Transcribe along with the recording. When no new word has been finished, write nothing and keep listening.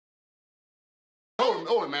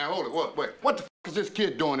hold it, man, hold it. What, wait, what the f is this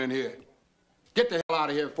kid doing in here? Get the hell out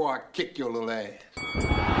of here before I kick your little ass.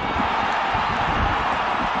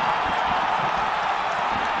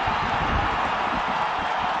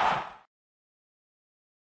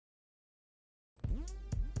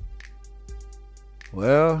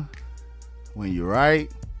 Well, when you're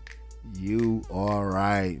right, you are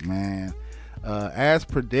right, man. As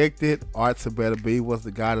predicted, Artur Beterbiev was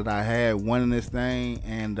the guy that I had winning this thing,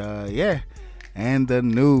 and yeah, and the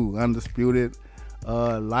new undisputed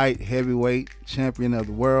light heavyweight champion of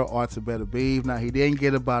the world, Artur Beterbiev. Now, he didn't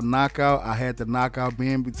get it by knockout. I had the knockout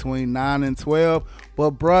being between 9 and 12,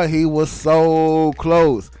 but bruh, he was so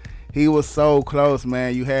close. He was so close,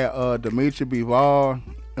 man. You had Dmitry Bivol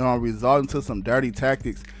resulting to some dirty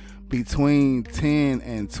tactics between 10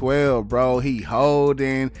 and 12, bro. He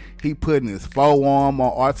holding, he putting his forearm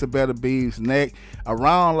on Artur Beterbiev's neck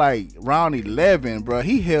around round 11, bro.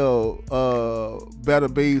 He held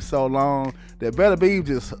Beterbiev so long that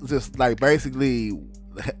Beterbiev just like basically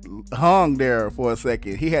hung there for a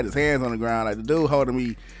second. He had his hands on the ground, like the dude holding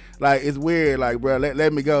me. Like, it's weird, like, bro,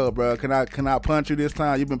 let me go, bro. Can I punch you this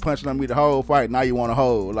time? You've been punching on me the whole fight. Now you want to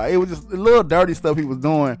hold. Like, it was just a little dirty stuff he was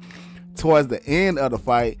doing towards the end of the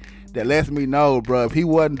fight that lets me know, bro, if he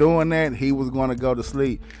wasn't doing that, he was going to go to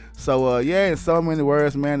sleep. So, yeah, in so many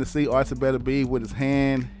words, man, to see Artur Beterbiev with his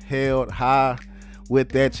hand held high with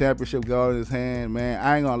that championship gold in his hand, man,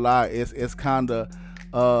 I ain't gonna lie, it's kind of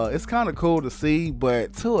cool to see,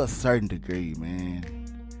 but to a certain degree, man,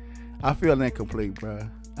 I feel incomplete, bro.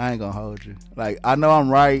 I ain't gonna hold you. Like, I know I'm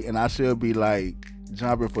right, and I should be like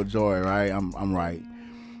jumping for joy, right? I'm right,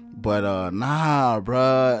 but nah,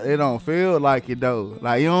 bruh, it don't feel like it though.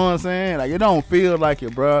 Like, you know what I'm saying? Like, it don't feel like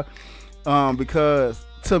it, bruh. Because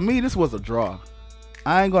to me, this was a draw.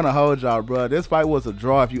 I ain't gonna hold y'all, bruh. This fight was a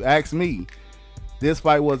draw. If you ask me, this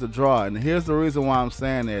fight was a draw, and here's the reason why I'm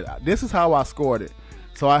saying that. This is how I scored it.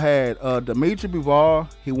 So I had Dmitry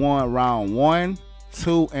Bivol. He won round 1,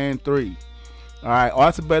 2, and 3. All right,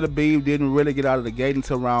 Artur Beterbiev didn't really get out of the gate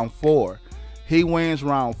until round 4. He wins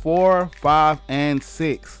round 4, 5, and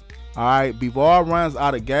 6. All right, Bivol runs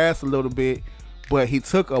out of gas a little bit, but he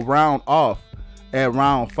took a round off at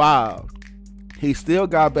round 5. He still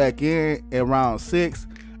got back in at round 6,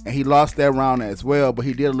 and he lost that round as well, but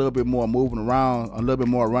he did a little bit more moving around, a little bit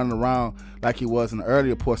more running around like he was in the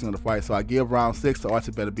earlier portion of the fight. So I give round 6 to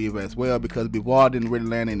Artur Beterbiev as well, because Bivol didn't really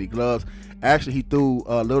land any gloves. Actually, he threw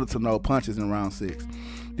little to no punches in round 6.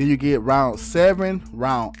 Then you get round 7,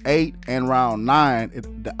 round 8, and round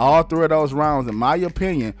 9. All 3 of those rounds, in my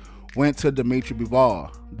opinion, went to Dmitry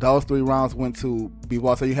Bivol. Those 3 rounds went to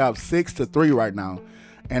Bivol. So you have 6-3 right now.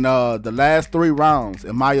 And the last 3 rounds,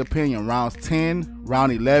 in my opinion, rounds 10,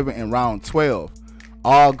 round 11, and round 12,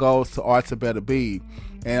 all goes to Artur Beterbiev.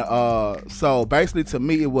 And so basically, to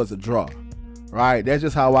me, it was a draw, right? That's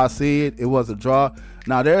just how I see it. It was a draw.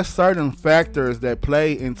 Now, there's certain factors that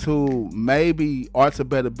play into maybe Artur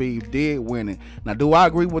Beterbiev did win it. Now, do I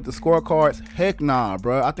agree with the scorecards? Heck nah,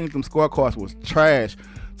 bro. I think them scorecards was trash,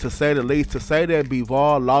 to say the least. To say that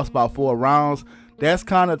Bivol lost by 4 rounds, that's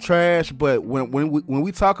kind of trash. But when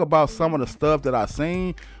we talk about some of the stuff that I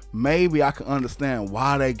seen, maybe I can understand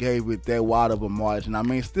why they gave it that wide of a margin. I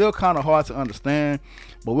mean, still kind of hard to understand,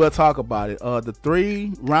 but we'll talk about it. The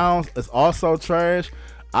 3 rounds is also trash.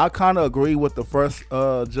 I kind of agree with the first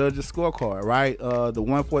judge's scorecard, right? The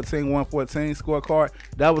 114-114 scorecard,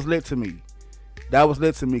 that was lit to me. That was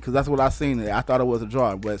lit to me because that's what I seen there. I thought it was a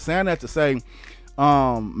draw. But saying that to say,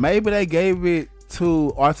 maybe they gave it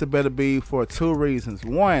to Artur Beterbiev for 2 reasons.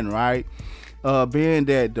 One, right, being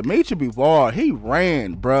that Dmitry Bivol, he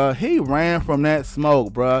ran, bruh. He ran from that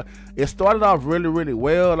smoke, bruh. It started off really, really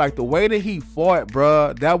well. Like, the way that he fought,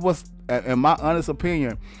 bruh, that was, in my honest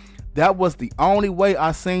opinion, that was the only way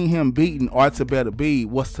I seen him beating Artur Beterbiev,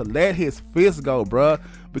 was to let his fist go, bruh.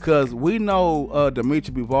 Because we know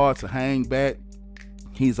Dmitry Bivol to hang back.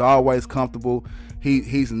 He's always comfortable.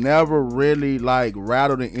 He's never really like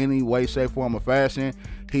rattled in any way, shape, form, or fashion.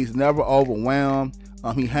 He's never overwhelmed.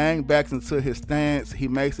 He hangs back into his stance. He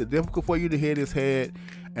makes it difficult for you to hit his head,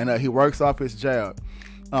 and he works off his jab.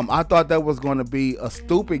 I thought that was going to be a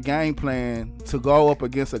stupid game plan to go up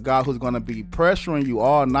against a guy who's going to be pressuring you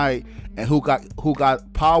all night and who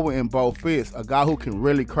got power in both fists, a guy who can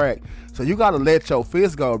really crack. So you got to let your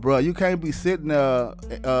fist go, bro. You can't be sitting there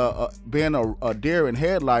being a deer in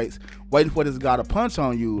headlights waiting for this guy to punch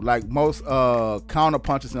on you like most counter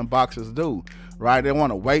punchers and boxers do, right? They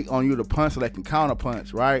want to wait on you to punch so they can counter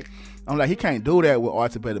punch, right? I'm like, he can't do that with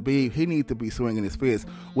Artur Beterbiev. He needs to be swinging his fist,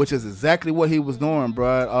 which is exactly what he was doing,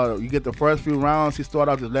 bro. You get the first few rounds, he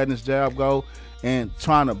started off just letting his jab go, and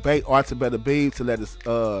trying to bait Artur Beterbiev to let his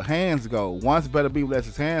hands go. Once Beterbiev lets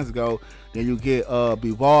his hands go, then you get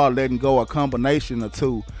Bivol letting go a combination or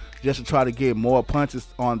two just to try to get more punches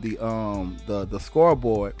on the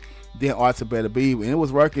scoreboard than Artur Beterbiev, and it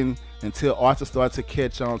was working until Artur started to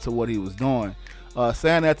catch on to what he was doing.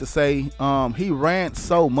 Saying that to say, he ran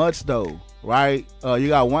so much though, right? You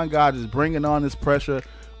got one guy just bringing on this pressure,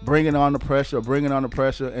 bringing on the pressure,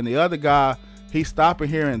 and the other guy, he's stopping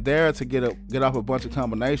here and there to get off a bunch of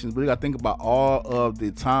combinations. But you got to think about all of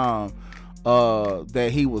the time that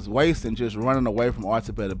he was wasting just running away from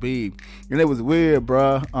Artur Beterbiev. And it was weird,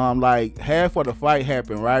 bruh. Like half of the fight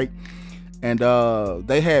happened, right? And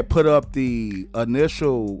they had put up the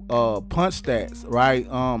initial punch stats, right?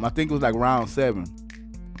 I think it was like round 7.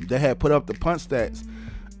 They had put up the punch stats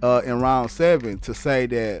in round 7 to say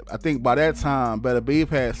that I think by that time Beterbiev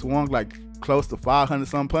had swung like close to 500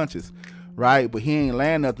 some punches, right? But he ain't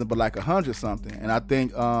land nothing but like 100 something. And I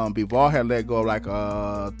think Bivol had let go of like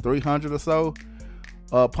 300 or so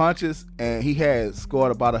punches, and he had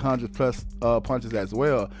scored about 100 plus punches as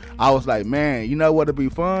well. I was like, man, you know what would be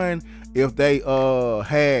fun if they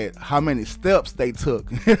had how many steps they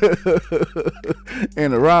took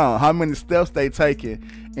in the round, how many steps they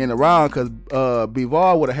taken in the round, because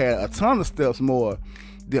Bivol would have had a ton of steps more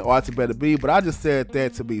than Artur Beterbiev. But I just said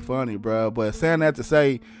that to be funny, bro. But saying that to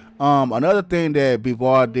say, another thing that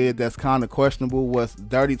Bivol did that's kind of questionable was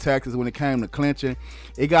dirty tactics when it came to clinching.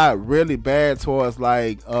 It got really bad towards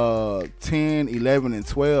like 10, 11, and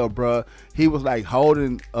 12, bruh. He was like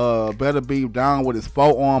holding Beterbiev down with his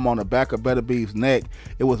forearm on the back of Beterbiev's neck.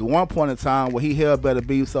 It was one point in time where he held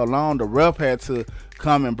Beterbiev so long the ref had to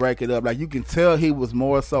come and break it up. Like you can tell he was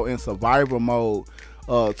more so in survival mode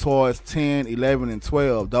towards 10, 11, and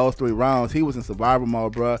 12. Those 3 rounds, he was in survival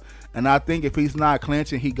mode, bruh. And I think if he's not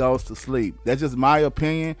clinching, he goes to sleep. That's just my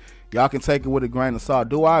opinion. Y'all can take it with a grain of salt.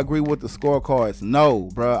 Do I agree with the scorecards? No,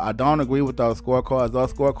 bro. I don't agree with those scorecards.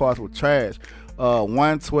 Those scorecards were trash.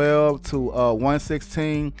 112 to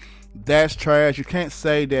 116, that's trash. You can't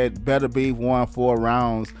say that Beterbiev won 4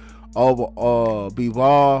 rounds over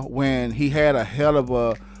Bivol when he had a hell of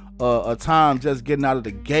a time just getting out of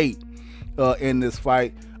the gate in this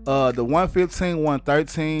fight. The 115,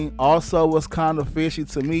 113 also was kind of fishy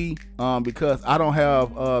to me because I don't have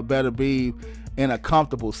Beterbiev in a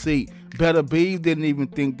comfortable seat. Beterbiev didn't even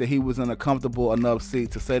think that he was in a comfortable enough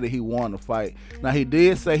seat to say that he won the fight. Now, he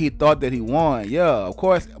did say he thought that he won. Yeah, of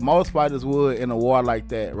course, most fighters would in a war like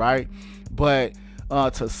that, right? But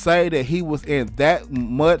to say that he was in that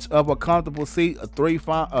much of a comfortable seat, a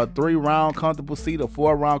 3-round comfortable seat, a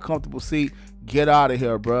 4-round comfortable seat, get out of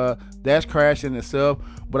here, bruh. That's crashing itself.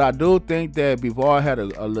 But I do think that Bivol had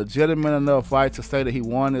a legitimate enough fight to say that he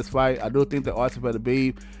won this fight. I do think that Artur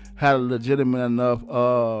Beterbiev had a legitimate enough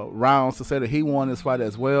rounds to say that he won this fight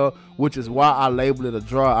as well, which is why I labeled it a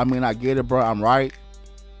draw. I mean, I get it, bro. I'm right.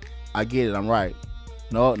 I get it. I'm right.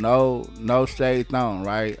 No shade thrown,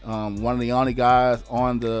 right? One of the only guys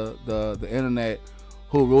on the internet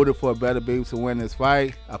who rooted for Beterbiev to win this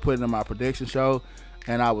fight. I put it in my prediction show,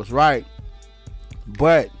 and I was right.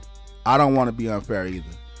 But I don't want to be unfair either.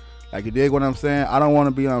 Like, you dig what I'm saying? I don't want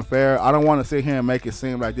to be unfair. I don't want to sit here and make it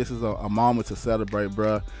seem like this is a moment to celebrate,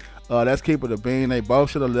 bruh. Let's keep it a bean. They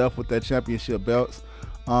both should have left with their championship belts,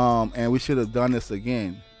 and we should have done this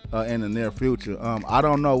again in the near future. I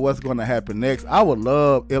don't know what's going to happen next. I would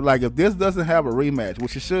love if this doesn't have a rematch,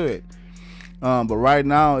 which it should. But right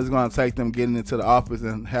now, it's going to take them getting into the office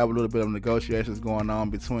and have a little bit of negotiations going on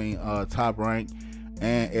between Top Rank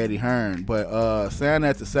and Eddie Hearn. But saying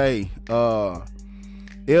that to say,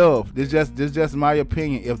 if this just my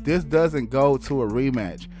opinion, if this doesn't go to a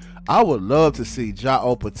rematch, I would love to see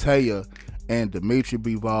Opetaia and Dmitry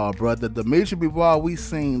Bivol, brother. Dmitry Bivol we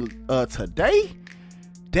seen today,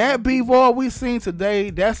 that Bivol we seen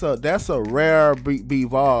today, that's a rare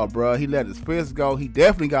Bivol, bro. He let his fist go. He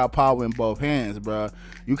definitely got power in both hands, bro.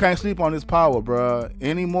 You can't sleep on his power, bro,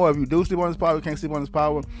 anymore. If you do sleep on his power, you can't sleep on his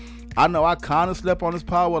power. I know I kind of slept on his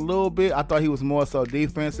power a little bit. I thought he was more so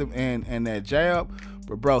defensive and that jab.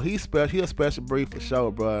 But, bro, he a special breed for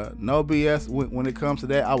sure, bro. No BS when it comes to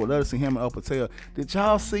that. I would love to see him and Opetaia. Did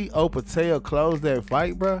y'all see Opetaia close that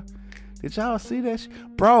fight, bro? Did y'all see that?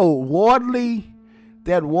 Bro,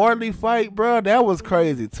 that Wardley fight, bro, that was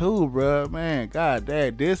crazy too, bro. Man, god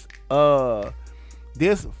dang.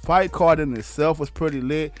 This fight card in itself was pretty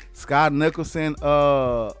lit. Scott Nicholson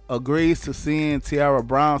agrees to seeing Tiara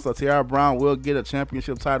Brown, so Tiara Brown will get a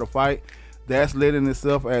championship title fight. That's lit in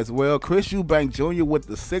itself as well. Chris Eubank Jr. with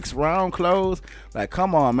the 6-round close. Like,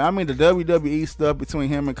 come on, man. I mean, the WWE stuff between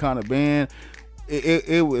him and Conor Benn,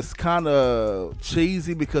 it was kind of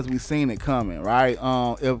cheesy because we seen it coming, right?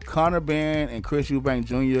 If Conor Benn and Chris Eubank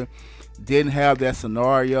Jr. didn't have that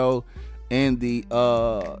scenario in the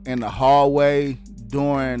hallway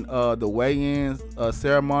during the weigh-in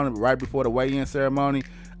ceremony, right before the weigh-in ceremony,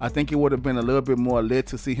 I think it would have been a little bit more lit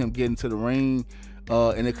to see him get into the ring,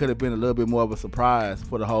 and it could have been a little bit more of a surprise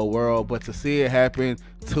for the whole world. But to see it happen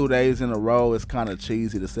 2 days in a row is kind of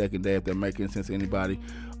cheesy the second day, if that makes any sense to anybody.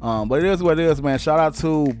 But it is what it is, man. Shout out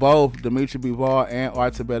to both Dmitry Bivol and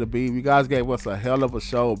Artur Beterbiev. You guys gave us a hell of a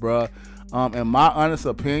show, bro. In my honest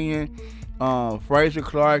opinion, Frazier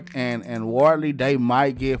Clark and Wardley, they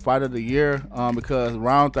might get Fight of the Year because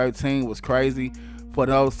round 13 was crazy for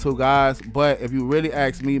those two guys. But if you really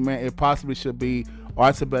ask me, man, it possibly should be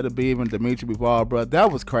Artur Beterbiev and Dmitry Bivol, bro.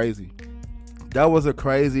 That was crazy. That was a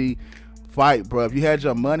crazy fight, bro. If you had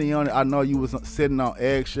your money on it, I know you was sitting on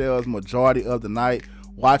eggshells majority of the night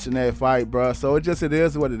watching that fight, bro. So it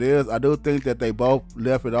is what it is. I do think that they both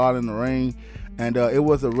left it all in the ring, and it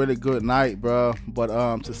was a really good night, bro. But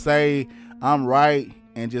to say I'm right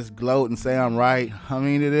and just gloat and say I'm right, I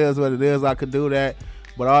mean, it is what it is. I could do that,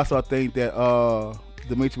 but I also think that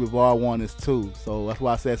Dmitry Bivol won this too. So that's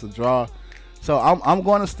why I said it's a draw. So I'm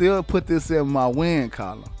going to still put this in my win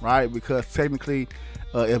column, right? Because technically,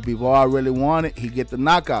 if Bivol really won it, he get the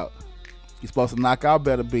knockout. He's supposed to knock out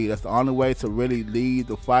Beterbiev. That's the only way to really lead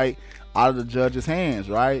the fight out of the judge's hands,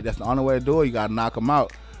 right? That's the only way to do it. You got to knock him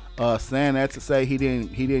out. Saying that to say he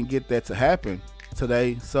didn't get that to happen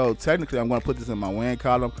today. So technically, I'm going to put this in my win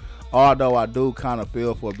column. Although I do kind of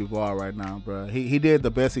feel for Bivol right now, bro. He did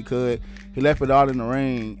the best he could. He left it all in the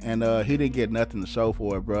ring, and he didn't get nothing to show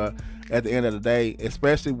for it, bro. At the end of the day,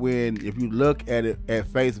 especially if you look at it at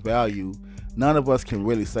face value, none of us can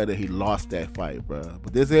really say that he lost that fight, bro.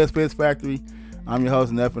 But this is Fist Factory. I'm your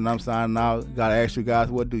host, Neff, and I'm signing out. Gotta ask you guys,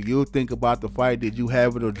 what do you think about the fight? Did you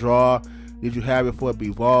have it a draw? Did you have it for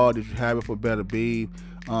Bivol? Did you have it for Beterbiev?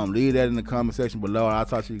 Leave that in the comment section below, and I'll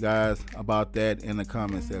talk to you guys about that in the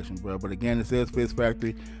comment section, bro. But again, this is Fist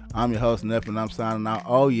Factory. I'm your host, Neff, and I'm signing out.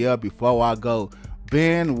 Oh yeah, before I go,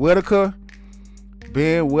 Ben Whitaker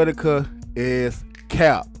is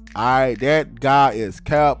cap. Alright, that guy is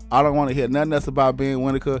cap. I don't want to hear nothing else about Ben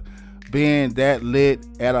Whitaker being that lit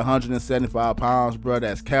at 175 pounds, bro.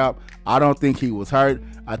 That's cap. I don't think he was hurt.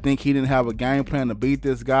 I think he didn't have a game plan to beat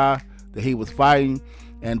this guy that he was fighting.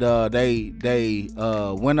 And they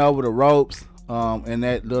went over the ropes, and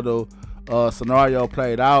that little scenario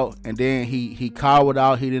played out. And then he cowered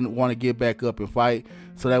out. He didn't want to get back up and fight,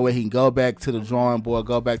 so that way he can go back to the drawing board,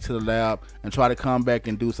 go back to the lab, and try to come back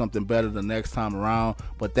and do something better the next time around.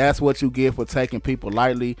 But that's what you get for taking people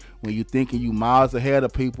lightly, when you thinking you miles ahead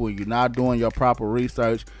of people and you're not doing your proper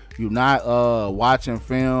research. You're not watching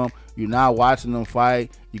film. You're not watching them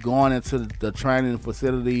fight. You're going into the training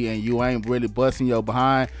facility and you ain't really busting your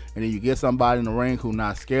behind. And then you get somebody in the ring who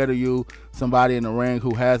not scared of you. Somebody in the ring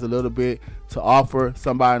who has a little bit to offer.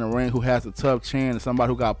 Somebody in the ring who has a tough chin. And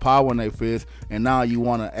somebody who got power in their fist. And now you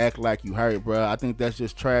want to act like you hurt, bro. I think that's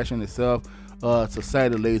just trash in itself, to say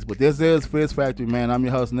the least. But this is Fist Factory, man. I'm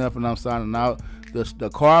your host, Neff, and I'm signing out. The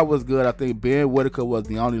card was good. I think Ben Whitaker was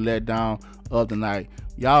the only letdown of the night.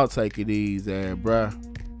 Y'all take it easy, bruh.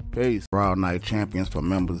 Peace. BRWAL Night Champions for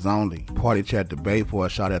members only. Party chat debate for a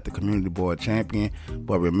shot at the community board champion.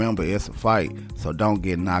 But remember, it's a fight, so don't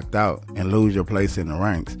get knocked out and lose your place in the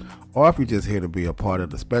ranks. Or if you're just here to be a part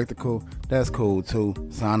of the spectacle, that's cool too.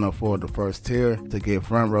 Sign up for the first tier to get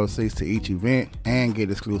front row seats to each event and get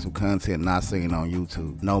exclusive content not seen on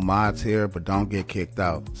YouTube. No mods here, but don't get kicked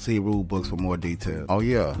out. See rule books for more details. Oh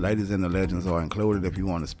yeah, ladies and the legends are included if you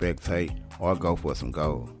want to spectate or go for some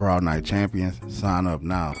gold. BRWAL Night Champions, sign up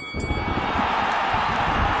now.